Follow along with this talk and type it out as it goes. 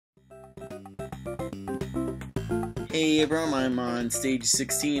Hey everyone, I'm on stage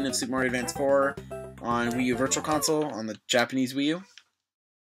 16 of Super Mario Advance 4 on Wii U Virtual Console on the Japanese Wii U.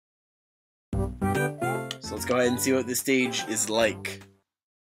 So let's go ahead and see what this stage is like.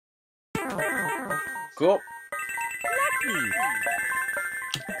 Cool.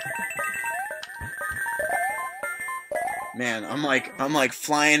 Man, I'm like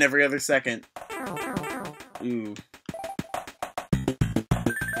flying every other second. Ooh.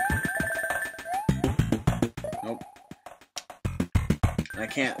 Nope. I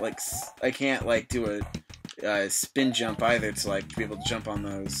can't do a spin jump either to like be able to jump on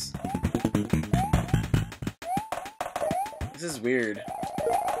those. This is weird.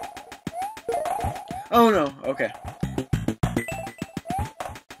 Oh no, okay.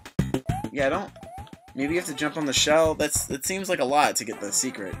 Yeah, I don't. Maybe you have to jump on the shell. That seems like a lot to get the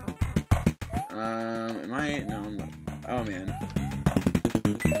secret. Am I? No, I'm not. Oh man.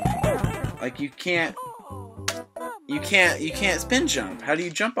 Like you can't spin jump. How do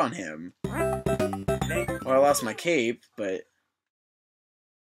you jump on him? Well, I lost my cape, but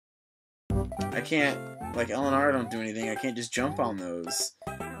I can't. Like L and R don't do anything. I can't just jump on those.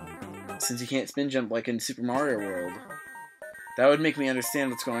 Since you can't spin jump like in Super Mario World. That would make me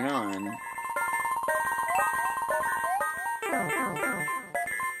understand what's going on.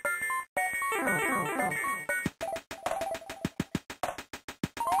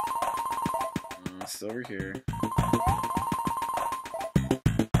 It's over here.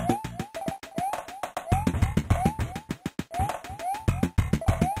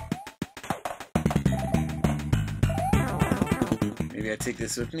 Maybe I take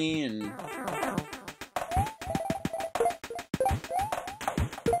this with me and...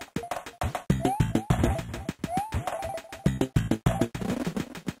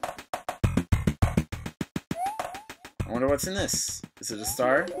 I wonder what's in this. Is it a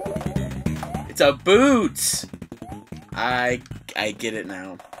star? It's a boot! I get it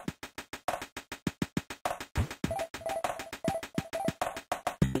now.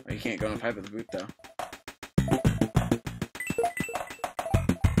 Oh, you can't go in a pipe with a boot though.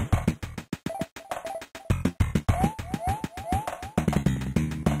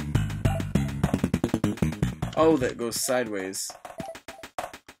 Oh, that goes sideways.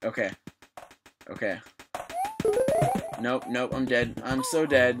 Okay. Okay. Nope, nope, I'm dead. I'm so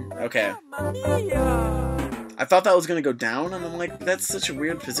dead. Okay. I thought that was gonna go down, and I'm like, that's such a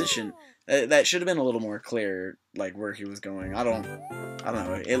weird position. That should have been a little more clear, like, where he was going. I don't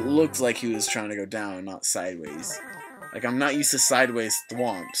know. It looked like he was trying to go down, not sideways. Like, I'm not used to sideways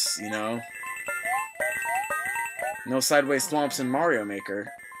thwomps, you know? No sideways thwomps in Mario Maker.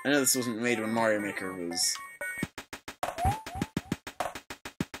 I know this wasn't made when Mario Maker was...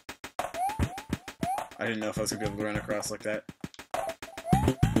 I didn't know if I was going to be able to run across like that.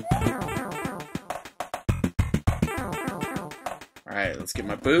 Alright, let's get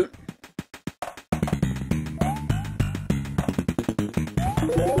my boot.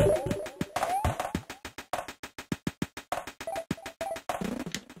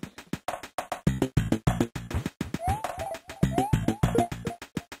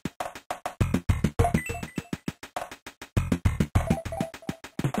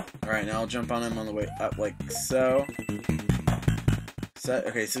 Alright, now I'll jump on him on the way up like so.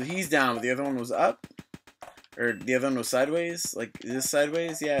 Okay, so he's down, but the other one was up? Or the other one was sideways? Like, is this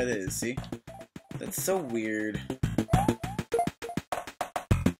sideways? Yeah, it is, see? That's so weird.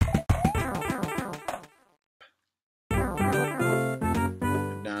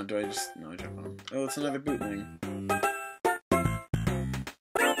 Now, do I just... No, I jump on him. Oh, it's another boot thing.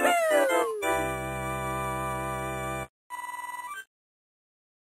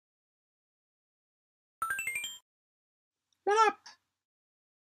 What up?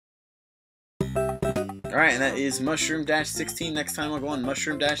 Alright, and that is Mushroom-16. Next time I'll go on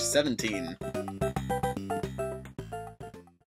Mushroom-17.